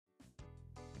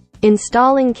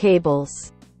Installing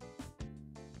cables.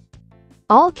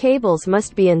 All cables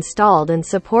must be installed and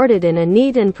supported in a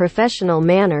neat and professional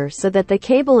manner so that the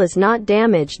cable is not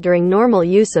damaged during normal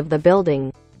use of the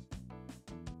building.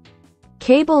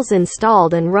 Cables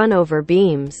installed and run over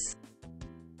beams,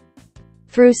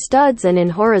 through studs and in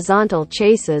horizontal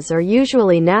chases are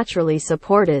usually naturally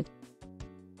supported.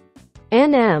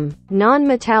 NM,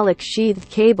 non-metallic sheathed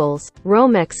cables,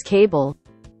 Romex cable.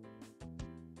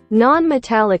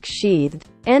 Non-metallic sheathed,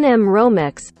 NM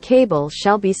Romex, cable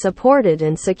shall be supported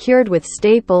and secured with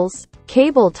staples,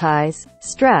 cable ties,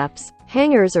 straps,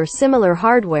 hangers or similar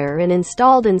hardware and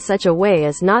installed in such a way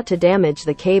as not to damage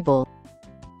the cable.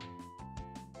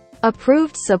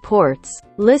 Approved supports,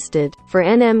 listed, for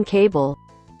NM cable.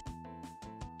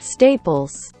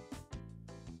 Staples,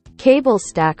 cable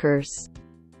stackers,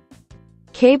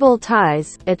 cable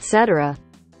ties, etc.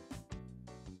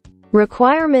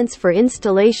 Requirements for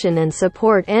installation and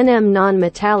support NM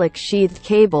non-metallic sheathed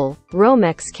cable,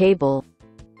 Romex cable.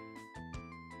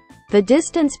 The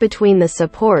distance between the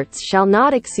supports shall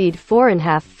not exceed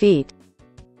 4.5 feet.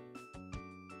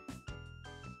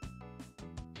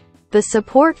 The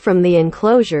support from the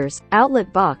enclosure's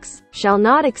outlet box shall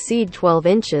not exceed 12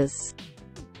 inches.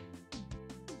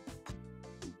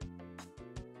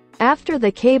 After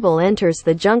the cable enters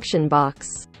the junction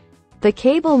box, the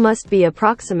cable must be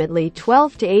approximately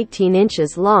 12 to 18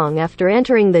 inches long after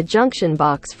entering the junction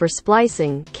box for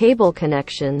splicing, cable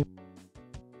connection.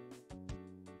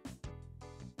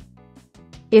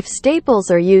 If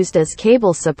staples are used as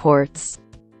cable supports,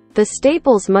 the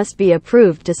staples must be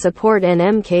approved to support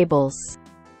NM cables.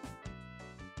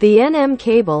 The NM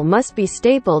cable must be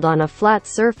stapled on a flat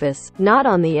surface, not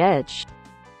on the edge.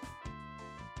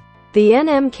 The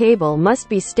NM cable must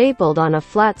be stapled on a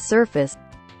flat surface,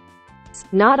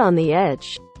 not on the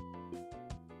edge.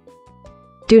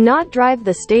 Do not drive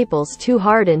the staples too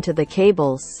hard into the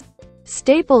cables.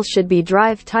 Staples should be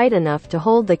drive tight enough to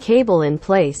hold the cable in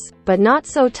place, but not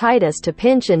so tight as to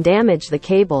pinch and damage the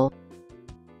cable.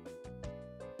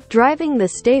 Driving the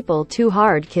staple too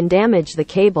hard can damage the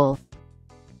cable.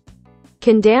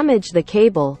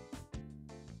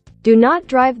 Do not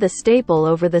drive the staple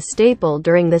over the staple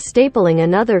during the stapling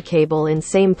another cable in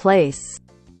same place.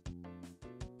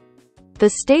 The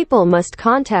staple must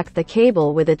contact the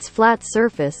cable with its flat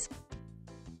surface,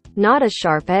 not a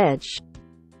sharp edge.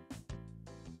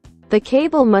 The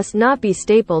cable must not be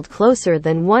stapled closer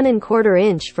than 1¼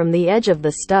 inch from the edge of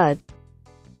the stud.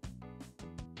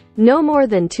 No more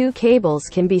than 2 cables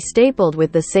can be stapled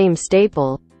with the same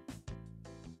staple.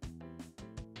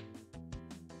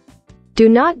 Do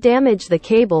not damage the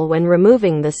cable when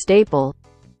removing the staple.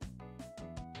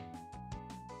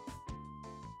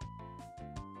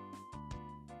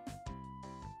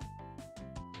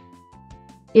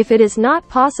 If it is not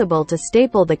possible to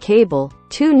staple the cable,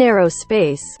 too narrow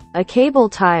space, a cable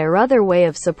tie or other way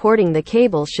of supporting the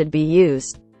cable should be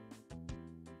used.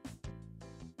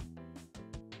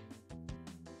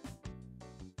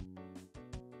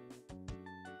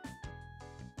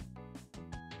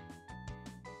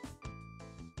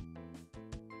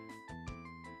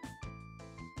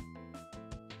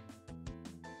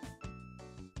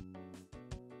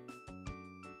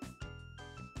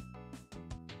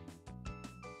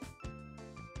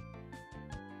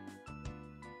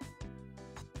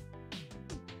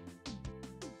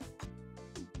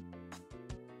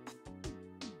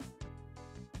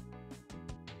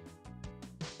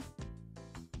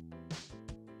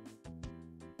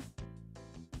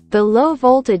 The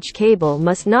low-voltage cable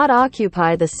must not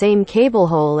occupy the same cable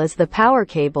hole as the power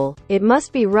cable, it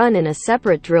must be run in a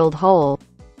separate drilled hole.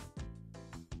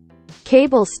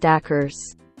 Cable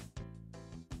stackers.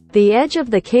 The edge of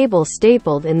the cable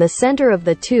stapled in the center of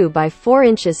the 2 by 4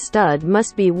 inches stud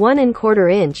must be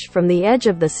 1¼ inch from the edge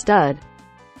of the stud.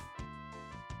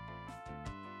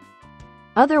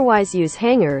 Otherwise use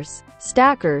hangers,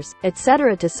 stackers,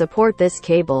 etc. to support this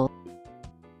cable.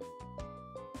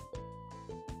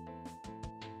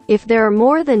 If there are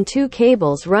more than 2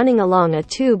 cables running along a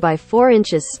 2 by 4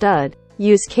 inches stud,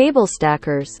 use cable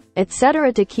stackers,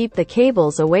 etc. to keep the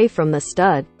cables away from the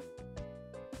stud.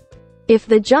 If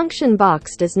the junction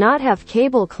box does not have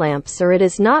cable clamps or it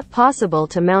is not possible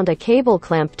to mount a cable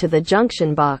clamp to the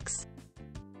junction box,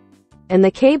 and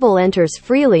the cable enters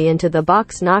freely into the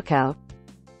box knockout,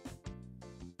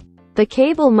 the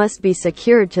cable must be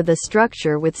secured to the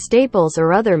structure with staples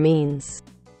or other means.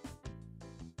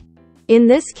 In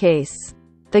this case,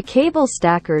 the cable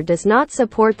stacker does not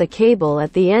support the cable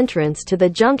at the entrance to the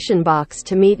junction box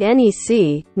to meet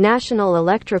NEC, National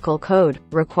Electrical Code,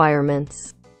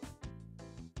 requirements.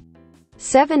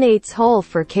 7/8 hole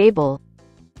for cable.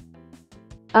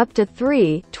 Up to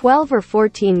 3, 12 or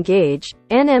 14 gauge,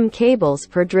 NM cables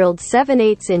per drilled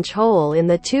 7/8" hole in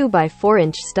the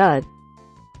 2x4" stud.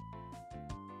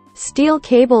 Steel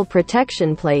cable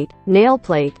protection plate, nail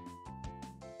plate.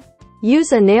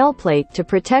 Use a nail plate to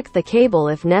protect the cable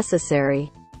if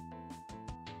necessary.